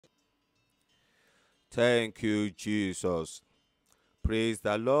Thank you, Jesus. Praise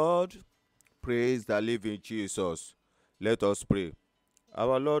the Lord. Praise the living Jesus. Let us pray.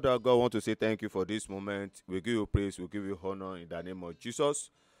 Our Lord, our God, want to say thank you for this moment. We give you praise, we give you honor in the name of Jesus.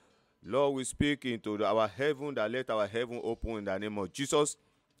 Lord, we speak into our heaven, that let our heaven open in the name of Jesus.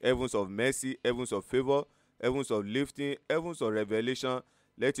 Heavens of mercy, heavens of favor, heavens of lifting, heavens of revelation.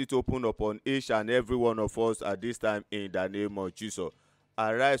 Let it open upon each and every one of us at this time in the name of Jesus.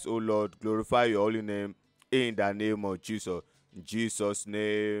 Arise, O Lord, glorify your holy name in the name of Jesus. In Jesus'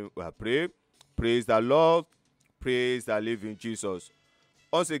 name we pray. Praise the Lord. Praise the living Jesus.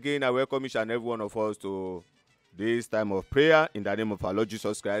 Once again, I welcome each and every one of us to this time of prayer in the name of our Lord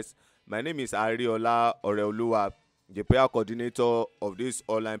Jesus Christ. My name is Ariola Oreoluwa, the prayer coordinator of this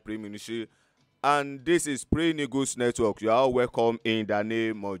online prayer ministry. And this is Praying Eagles Network. You are all welcome in the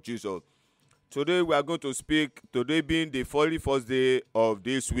name of Jesus. Today we are going to speak, today being the 41st day of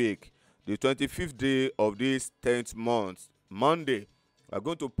this week, the 25th day of this 10th month, Monday. We are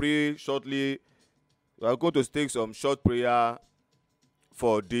going to pray shortly. We are going to take some short prayer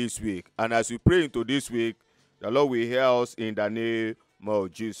for this week. And as we pray into this week, the Lord will hear us in the name of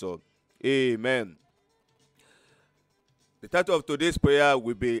Jesus. Amen. The title of today's prayer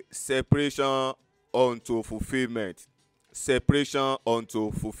will be Separation unto Fulfillment. Separation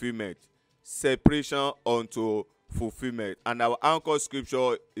unto Fulfillment. Separation unto fulfillment. And our anchor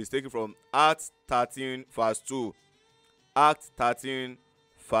scripture is taken from Acts 13 verse 2. Acts 13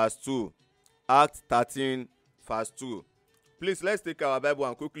 verse 2. Acts 13 verse 2. Please, let's take our Bible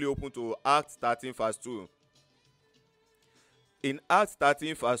and quickly open to Acts 13 verse 2. In Acts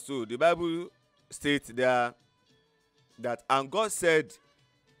 13 verse 2, the Bible states there that, and God said,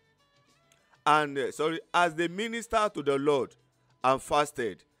 as they ministered to the Lord and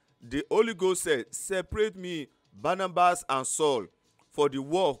fasted, the Holy Ghost said, separate me, Barnabas and Saul, for the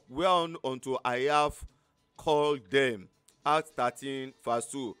work whereunto I have called them. Acts 13 verse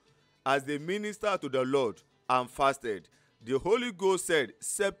 2. As they ministered to the Lord and fasted, the Holy Ghost said,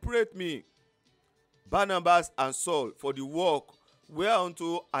 separate me, Barnabas and Saul, for the work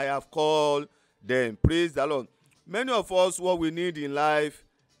whereunto I have called them. Praise the Lord. Many of us, what we need in life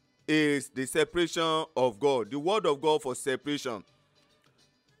is the separation of God, the word of God for separation.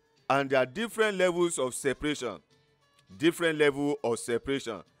 And there are different levels of separation. Different level of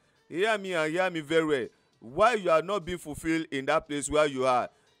separation. Hear me and hear me very well. Why you are not being fulfilled in that place where you are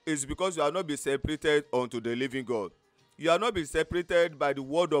is because you are not being separated unto the living God. You are not being separated by the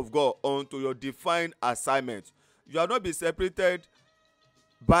word of God unto your defined assignment. You are not being separated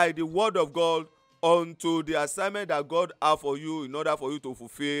by the word of God unto the assignment that God has for you in order for you to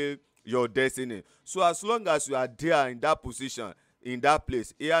fulfill your destiny. So as long as you are there in that position, in that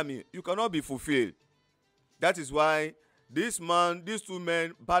place, hear me, you cannot be fulfilled. That is why these two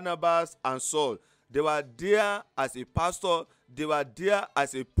men, Barnabas and Saul, they were there as a pastor, they were there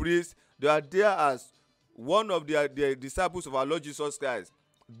as a priest, they were there as one of the disciples of our Lord Jesus Christ,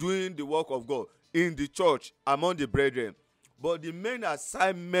 doing the work of God in the church among the brethren. But the main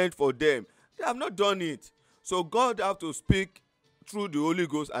assignment for them, they have not done it. So God have to speak through the Holy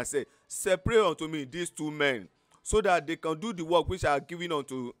Ghost and say, separate unto me these two men, so that they can do the work which I have given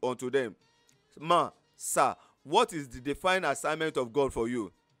unto them. Sir, what is the defined assignment of God for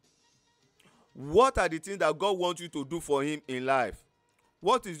you? What are the things that God wants you to do for him in life?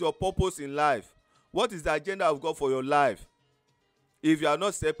 What is your purpose in life? What is the agenda of God for your life? If you are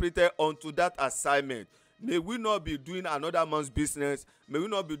not separated unto that assignment, may we not be doing another man's business. May we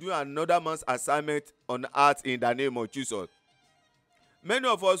not be doing another man's assignment on earth in the name of Jesus. Many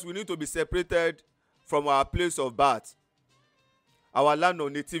of us, we need to be separated from our place of birth, our land of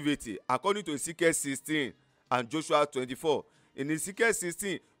nativity, according to Ezekiel 16 and Joshua 24. In Ezekiel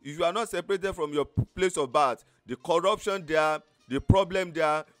 16, if you are not separated from your place of birth, the corruption there, the problem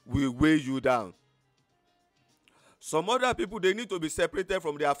there will weigh you down. Some other people, they need to be separated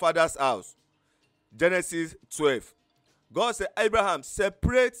from their father's house. Genesis 12. God said, Abraham,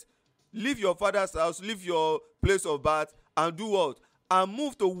 separate, leave your father's house, leave your place of birth, and do what? And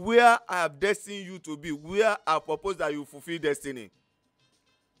move to where I have destined you to be, where I propose that you fulfill destiny.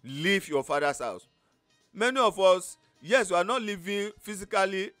 Leave your father's house. Many of us, yes, you are not living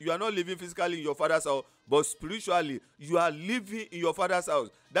physically in your father's house, but spiritually, you are living in your father's house.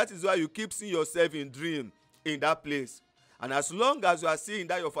 That is why you keep seeing yourself in dream in that place. And as long as you are seeing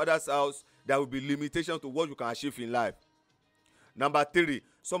that your father's house, there will be limitation to what you can achieve in life. Number 3,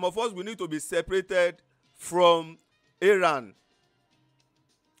 some of us, we need to be separated from Haran.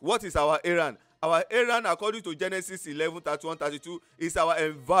 What is our Haran? Our Haran, according to Genesis 11:31-32, is our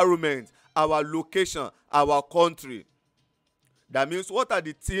environment, our location, our country. That means, what are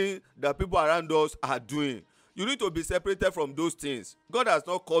the things that people around us are doing? You need to be separated from those things. God has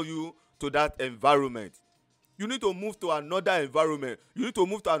not called you to that environment. You need to move to another environment. You need to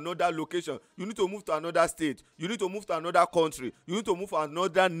move to another location. You need to move to another state. You need to move to another country. You need to move to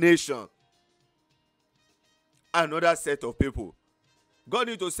another nation. Another set of people. God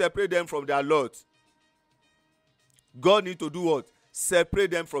needs to separate them from their lot. God needs to do what?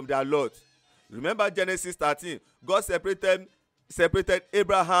 Separate them from their lot. Remember Genesis 13. God separated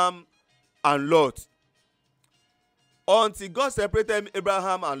Abraham and Lot. Until God separated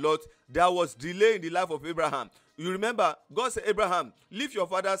Abraham and Lot, there was delay in the life of Abraham. You remember, God said, Abraham, leave your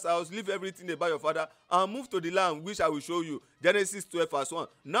father's house, leave everything about your father, and move to the land which I will show you. Genesis 12 verse 1.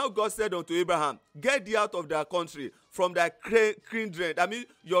 Now God said unto Abraham, get thee out of thy country, from thy kindred, I mean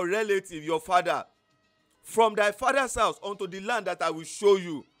your relative, your father, from thy father's house unto the land that I will show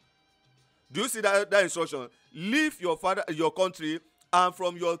you. Do you see that instruction? Leave your father, your country, and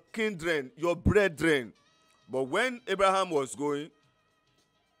from your kindred, your brethren. But when Abraham was going,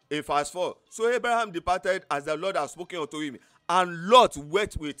 in verse 4, so Abraham departed as the Lord had spoken unto him, and Lot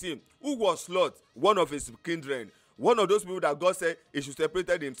went with him. Who was Lot? One of his kindred. One of those people that God said he should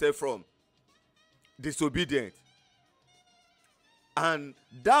separate himself from. Disobedient. And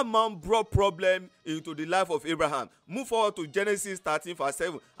that man brought problem into the life of Abraham. Move forward to Genesis 13 verse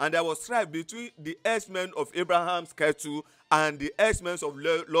 7. And there was strife between the herdsmen of Abraham's cattle and the herdsmen of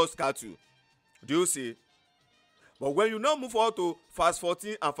Lot's cattle. Do you see? But when you now move forward to verse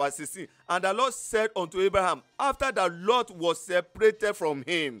 14 and verse 16, and the Lord said unto Abraham, after that Lot was separated from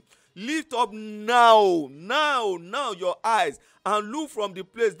him, lift up now your eyes, and look from the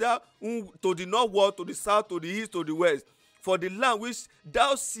place there to the northward, to the south, to the east, to the west. For the land which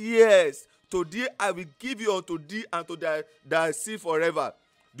thou seest, to thee I will give you unto thee and to thy seed forever.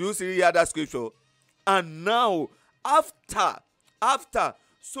 Do you see here that scripture? And now, after,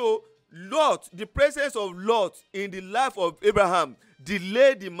 so Lot, the presence of Lot in the life of Abraham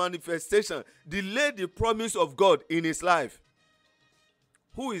delayed the manifestation, delayed the promise of God in his life.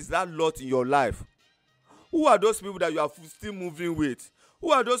 Who is that Lot in your life? Who are those people that you are still moving with?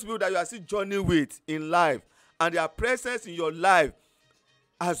 Who are those people that you are still journeying with in life? And their presence in your life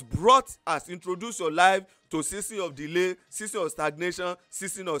has introduced your life to a season of delay, season of stagnation,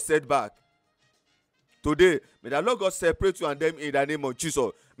 season of setback. Today, may the Lord God separate you and them in the name of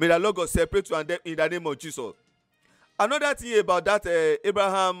Jesus. May the Lord God separate you and them in the name of Jesus. Another thing about that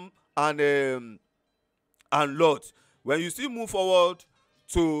Abraham and Lot, when you still move forward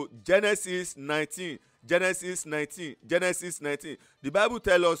to Genesis 19, the Bible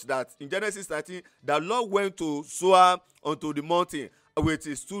tells us that in Genesis 19, the Lord went to Zoar unto the mountain with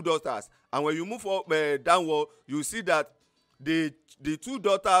his two daughters. And when you move downward, you see that the two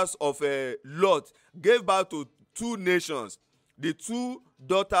daughters of Lot gave birth to two nations. The two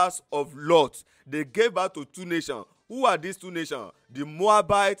daughters of Lot, they gave birth to two nations. Who are these two nations? The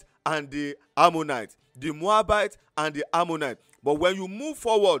Moabite and the Ammonite. The Moabite and the Ammonite. But when you move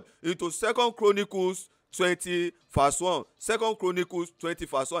forward into 2 Chronicles 20 verse 1, 2 Chronicles 20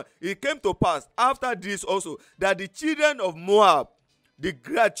 verse 1, it came to pass after this also that the children of Moab, the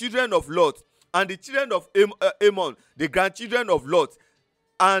grandchildren of Lot, and the children of Ammon, the grandchildren of Lot,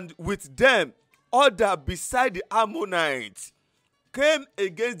 and with them other beside the Ammonites, came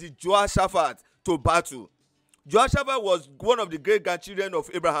against the Jehoshaphat to battle. Jehoshaphat was one of the great grandchildren of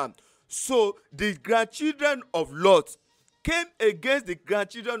Abraham. So the grandchildren of Lot came against the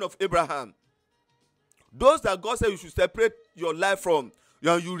grandchildren of Abraham. Those that God said you should separate your life from,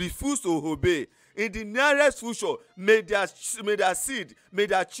 and you refuse to obey. In the nearest future, may their seed, may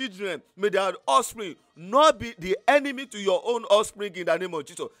their children, may their offspring not be the enemy to your own offspring in the name of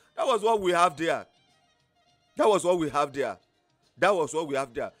Jesus. That was what we have there. That was what we have there. That was what we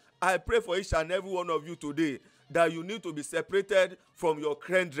have there. I pray for each and every one of you today that you need to be separated from your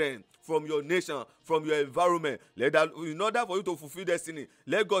kindred, from your nation, from your environment. In order for you to fulfill destiny,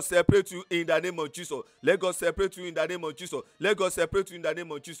 let God separate you in the name of Jesus. Let God separate you in the name of Jesus. Let God separate you in the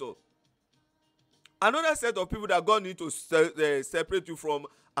name of Jesus. Another set of people that God needs to separate you from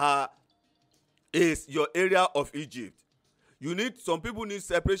is your area of Egypt. Some people need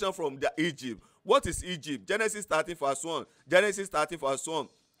separation from their Egypt. What is Egypt? Genesis 13 verse 1. Genesis 13 verse 1.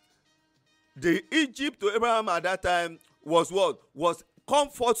 The Egypt to Abraham at that time was what? Was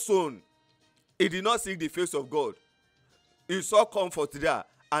comfort zone. He did not seek the face of God. He saw comfort there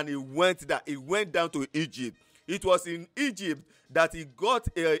and he went there. He went down to Egypt. It was in Egypt that he got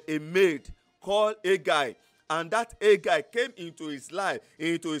a maid called Agai, and that Agai came into his life,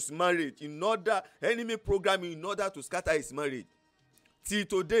 into his marriage, enemy programming in order to scatter his marriage. Till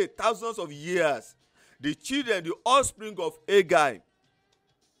today, thousands of years, The children, the offspring of Hagar,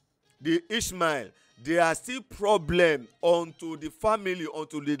 the Ishmael, there are still problem unto the family,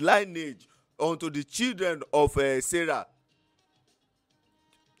 unto the lineage, unto the children of Sarah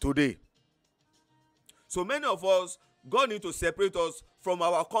today. So many of us, God need to separate us from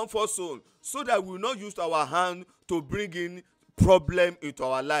our comfort zone so that we will not use our hand to bring in problem into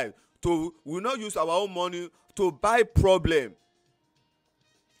our life. We will not use our own money to buy problem.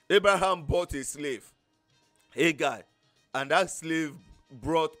 Abraham bought a slave, Hagar, and that slave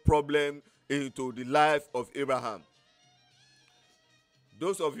brought problem into the life of Abraham.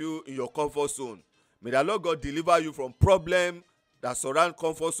 Those of you in your comfort zone, may the Lord God deliver you from problem that surround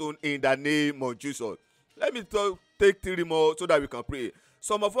comfort zone in the name of Jesus. Let me take 3 more so that we can pray.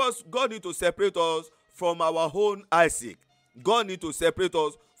 Some of us, God need to separate us from our own Isaac. God need to separate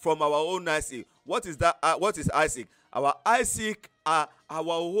us from our own Isaac. What is that? What is Isaac? Our Isaac are our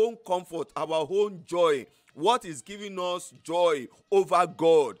own comfort, our own joy. What is giving us joy over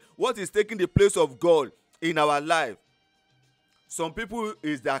God? What is taking the place of God in our life? Some people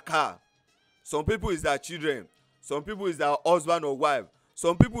is their car. Some people is their children. Some people is their husband or wife.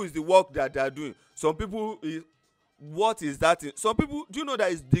 Some people is the work that they are doing. Some people is, what is that? Some people, do you know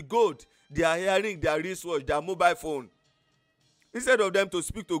that is the gold? They are hearing their wristwatch, their mobile phone. Instead of them to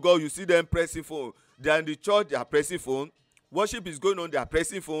speak to God, you see them pressing phone. They are in the church, they are pressing phone. Worship is going on, they are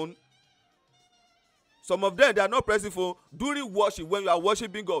pressing phone. Some of them, they are not pressing phone. During worship, when you are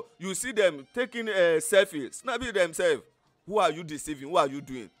worshiping God, you see them taking a selfie, snapping themselves. Who are you deceiving? What are you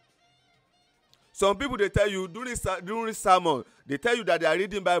doing? Some people, they tell you during sermon, they tell you that they are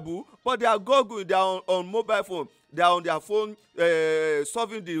reading Bible, but they are googling, they are on mobile phone, they are on their phone,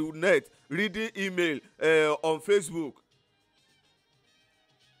 surfing the net, reading email on Facebook.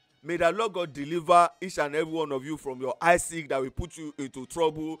 May the Lord God deliver each and every one of you from your Isaac that will put you into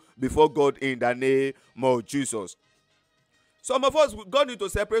trouble before God in the name of Jesus. Some of us, God need to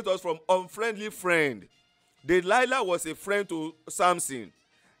separate us from unfriendly friend. Delilah was a friend to Samson.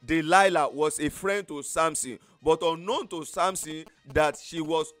 Delilah was a friend to Samson, but unknown to Samson that she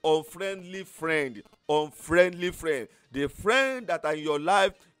was unfriendly friend. Unfriendly friend. The friend that are in your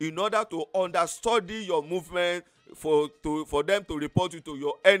life in order to understudy your movement for them to report you to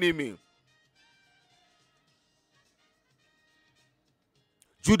your enemy.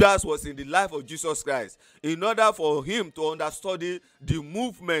 Judas was in the life of Jesus Christ in order for him to understudy the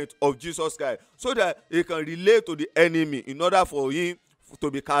movement of Jesus Christ so that he can relate to the enemy in order for him to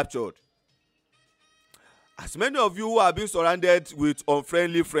be captured. As many of you who have been surrounded with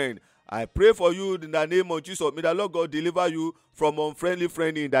unfriendly friends, I pray for you in the name of Jesus. May the Lord God deliver you from unfriendly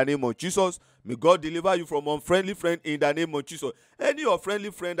friend in the name of Jesus. May God deliver you from unfriendly friend in the name of Jesus. Any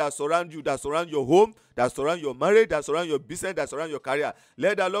unfriendly friend that surround you, that surround your home, that surround your marriage, that surround your business, that surround your career,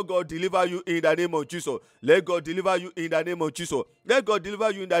 let the Lord God deliver you in the name of Jesus. Let God deliver you in the name of Jesus. Let God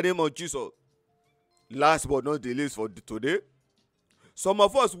deliver you in the name of Jesus. Last but not the least for today, some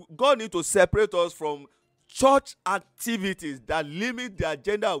of us, God need to separate us from church activities that limit the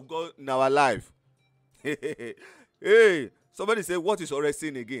agenda of God in our life. Hey, somebody say, what is already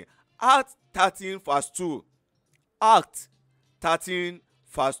sin again? Acts 13 verse 2. Acts 13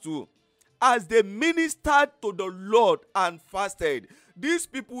 verse 2. As they ministered to the Lord and fasted, these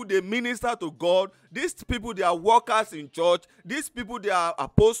people, they minister to God. These people, they are workers in church. These people, they are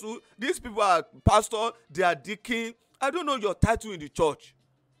apostles. These people are pastors. They are deacon. I don't know your title in the church.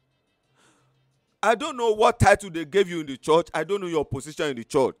 I don't know what title they gave you in the church. I don't know your position in the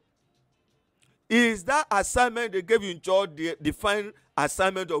church. Is that assignment they gave you in church the defined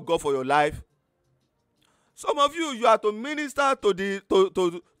assignment of God for your life? Some of you, you are to minister to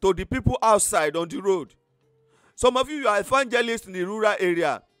the people outside on the road. Some of you are evangelists in the rural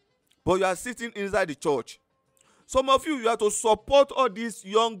area, but you are sitting inside the church. Some of you, you are to support all these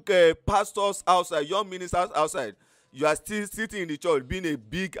young pastors outside, young ministers outside. You are still sitting in the church, being a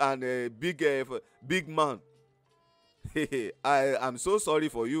big man. I am so sorry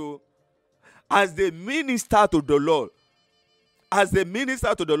for you. As they minister to the Lord,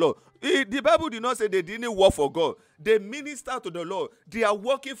 the Bible did not say they didn't work for God. They minister to the Lord. They are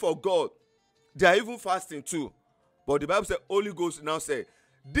working for God. They are even fasting too. But the Bible said, Holy Ghost now said,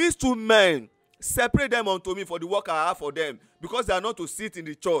 these two men, separate them unto me for the work I have for them, because they are not to sit in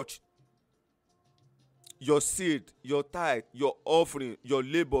the church. Your seed, your tithe, your offering, your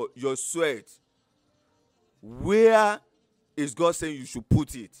labor, your sweat, where is God saying you should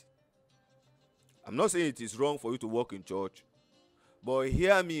put it? I'm not saying it is wrong for you to work in church, but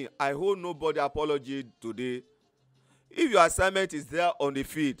hear me, I hold nobody apology today. If your assignment is there on the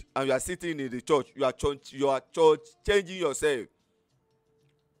field and you are sitting in the church, you are church changing yourself.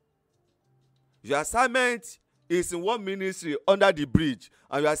 Your assignment is in one ministry under the bridge,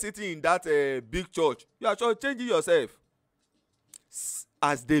 and you are sitting in that big church. You are changing yourself.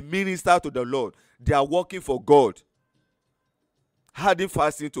 As they minister to the Lord, they are working for God, adding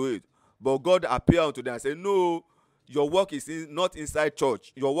fasting to it. But God appeared unto them and said, no, your work is not inside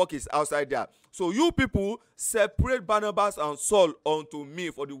church. Your work is outside there. So you people separate Barnabas and Saul unto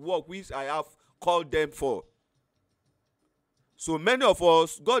me for the work which I have called them for. So many of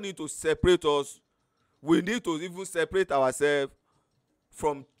us, God need to separate us. We need to even separate ourselves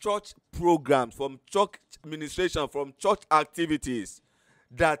from church programs, from church administration, from church activities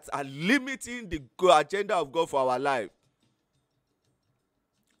that are limiting the agenda of God for our life.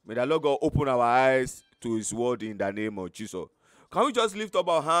 May the Lord God open our eyes to his word in the name of Jesus. Can we just lift up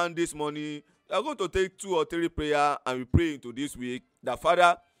our hand this morning? We are going to take 2 or 3 prayers and we pray into this week that,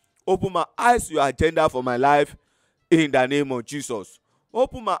 Father, open my eyes to your agenda for my life in the name of Jesus.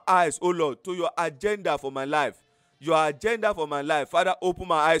 Open my eyes, oh Lord, to your agenda for my life. Your agenda for my life. Father, open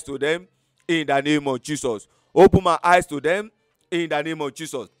my eyes to them in the name of Jesus. Open my eyes to them in the name of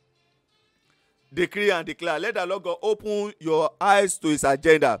Jesus. Decree and declare. Let the Lord God open your eyes to his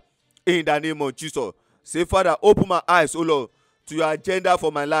agenda in the name of Jesus. Say, Father, open my eyes, oh Lord, to your agenda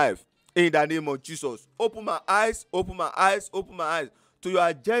for my life in the name of Jesus. Open my eyes, open my eyes, open my eyes to your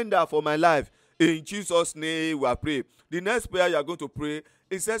agenda for my life. In Jesus' name we pray. The next prayer you are going to pray,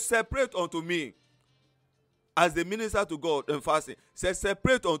 it says, separate unto me, as the minister to God and fasting, says,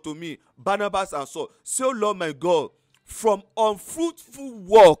 separate unto me Barnabas and Saul. Say, oh Lord my God, from unfruitful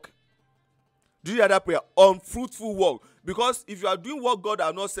work. Do you hear that prayer? Unfruitful work. Because if you are doing what God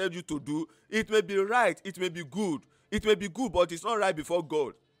has not said you to do, it may be right, it may be good. It may be good, but it's not right before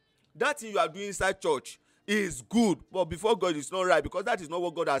God. That thing you are doing inside church is good, but before God it's not right, because that is not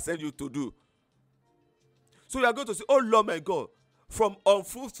what God has sent you to do. So you are going to say, oh Lord my God, from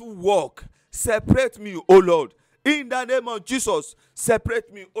unfruitful work, separate me, oh Lord. In the name of Jesus,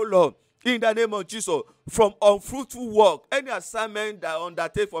 separate me, oh Lord. In the name of Jesus, from unfruitful work, any assignment that I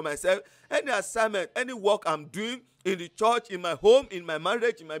undertake for myself, any assignment, any work I'm doing in the church, in my home, in my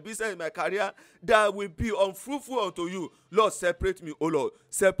marriage, in my business, in my career, that will be unfruitful unto you. Lord, separate me, O Lord.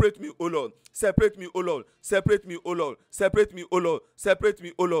 Separate me, O Lord. Separate me, O Lord. Separate me, O Lord. Separate me, O Lord. Separate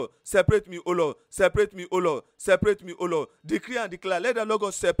me, O Lord. Separate me, O Lord. Separate me, O Lord. Separate me, O Lord. Decree and declare, let the Lord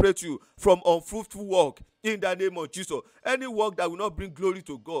God separate you from unfruitful work in the name of Jesus. Any work that will not bring glory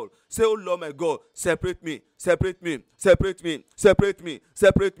to God, say, oh Lord my God, separate me, separate me, separate me, separate me,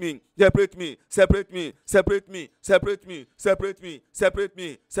 separate me, separate me, separate me, separate me, separate me, separate me, separate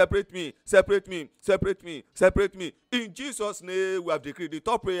me, separate me, separate me, separate me, separate me. In Jesus' name we have decreed. The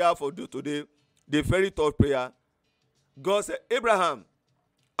third prayer for you today, the very third prayer, God said, Abraham,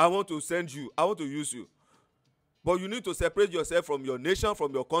 I want to send you, I want to use you. But you need to separate yourself from your nation,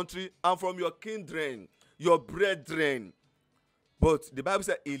 from your country, and from your kindred, your brethren. But the Bible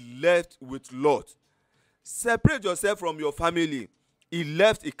said he left with Lot. Separate yourself from your family. He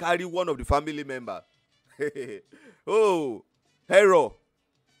left, he carried one of the family members. Oh, hero.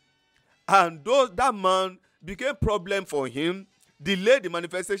 And that man became problem for him, delayed the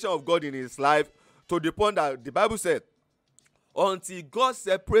manifestation of God in his life, to the point that the Bible said, until God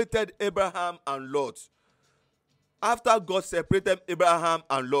separated Abraham and Lot. After God separated Abraham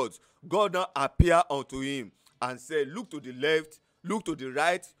and Lot, God now appeared unto him and said, look to the left, look to the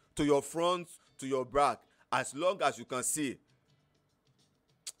right, to your front, to your back, as long as you can see.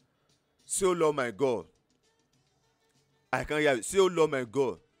 Say, oh Lord my God. I can hear you. Say, oh Lord my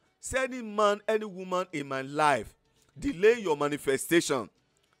God. Say, any man, any woman in my life, delay your manifestation.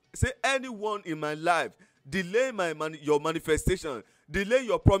 Say, anyone in my life, delay your manifestation. Delay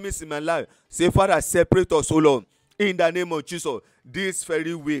your promise in my life. Say, Father, separate us, oh Lord. In the name of Jesus, this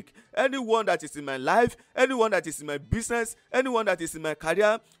very week, anyone that is in my life, anyone that is in my business, anyone that is in my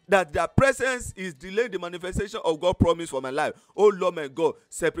career, that their presence is delaying the manifestation of God's promise for my life. Oh Lord my God,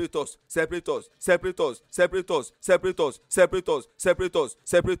 separate us, separate us, separate us, separate us, separate us, separate us, separate us,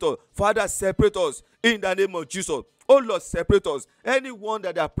 separate us. Father, separate us in the name of Jesus. Oh Lord, separate us. Anyone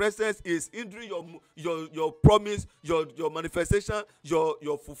that their presence is hindering your promise, your manifestation,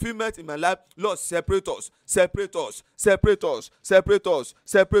 your fulfillment in my life, Lord, separate us, separate us, separate us, separate us,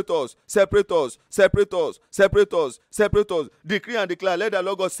 separate us, separate us, separate us, separate us, separate us. Decree and declare, let the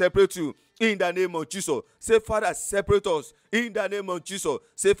Lord God separate you in the name of Jesus. Say, Father, separate us in the name of Jesus.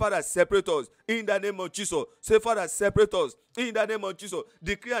 Say, Father, separate us in the name of Jesus. Say, Father, separate us in the name of Jesus.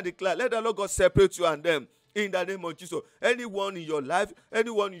 Decree and declare, let the Lord God separate you and them. In the name of Jesus. Anyone in your life,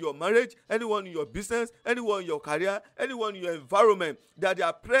 anyone in your marriage, anyone in your business, anyone in your career, anyone in your environment, that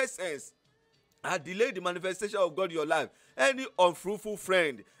their presence and delay the manifestation of God in your life. Any unfruitful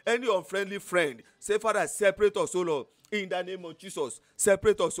friend, any unfriendly friend, say, Father, separate us, O Lord. In the name of Jesus,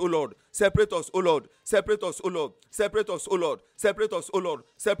 separate us, O Lord. Separate us, O Lord. Separate us, O Lord. Separate us, O Lord. Separate us, O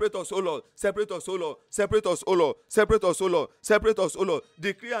Lord. Separate us, O Lord. Separate us, O Lord. Separate us, O Lord. Separate us, O Lord. Separate us, O Lord.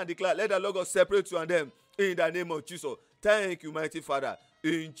 Decree and declare. Let the Lord God separate you and them. In the name of Jesus. Thank you, mighty Father.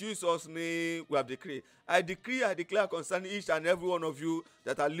 In Jesus' name we have decreed. I decree, I declare concerning each and every one of you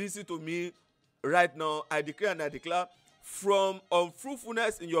that are listening to me right now. I decree and I declare, from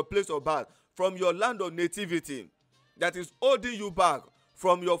unfruitfulness in your place of birth, from your land of nativity, that is holding you back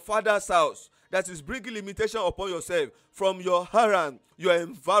from your father's house, that is bringing limitation upon yourself, from your errand, your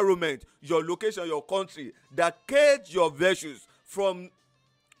environment, your location, your country, that cage your virtues, from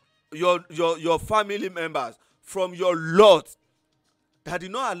your family members, from your lot, that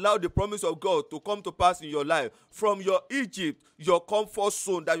did not allow the promise of God to come to pass in your life, from your Egypt, your comfort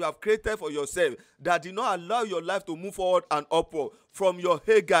zone that you have created for yourself, that did not allow your life to move forward and upward, from your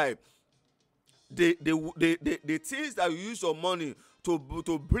Haggai, the things that you use your money to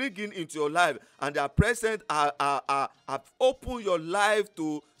bring into your life, and at present have opened your life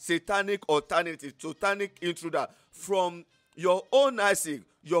to satanic alternatives, satanic intruder, from your own Isaac,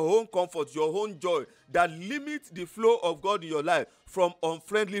 your own comfort, your own joy, that limits the flow of God in your life, from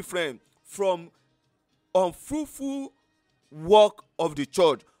unfriendly friends, from unfruitful work of the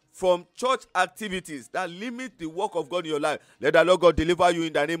church, from church activities that limit the work of God in your life. Let the Lord God deliver you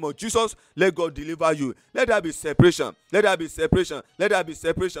in the name of Jesus. Let God deliver you. Let there be separation. Let there be separation. Let there be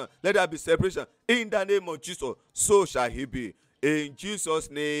separation. Let there be separation. In the name of Jesus, so shall he be. In Jesus'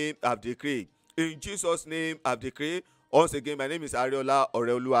 name I've decreed. In Jesus' name I've decreed. Once again, my name is Ariola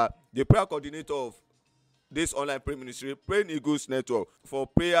Oreolua, the prayer coordinator of this online prayer ministry, Praying Eagles Network. For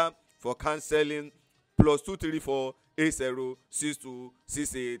prayer, for counseling, +234 8062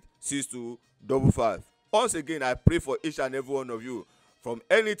 68 6255. Once again, I pray for each and every one of you, from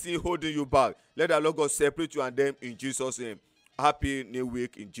anything holding you back. Let the Lord God separate you and them in Jesus' name. Happy New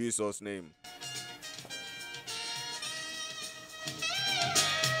Week in Jesus' name.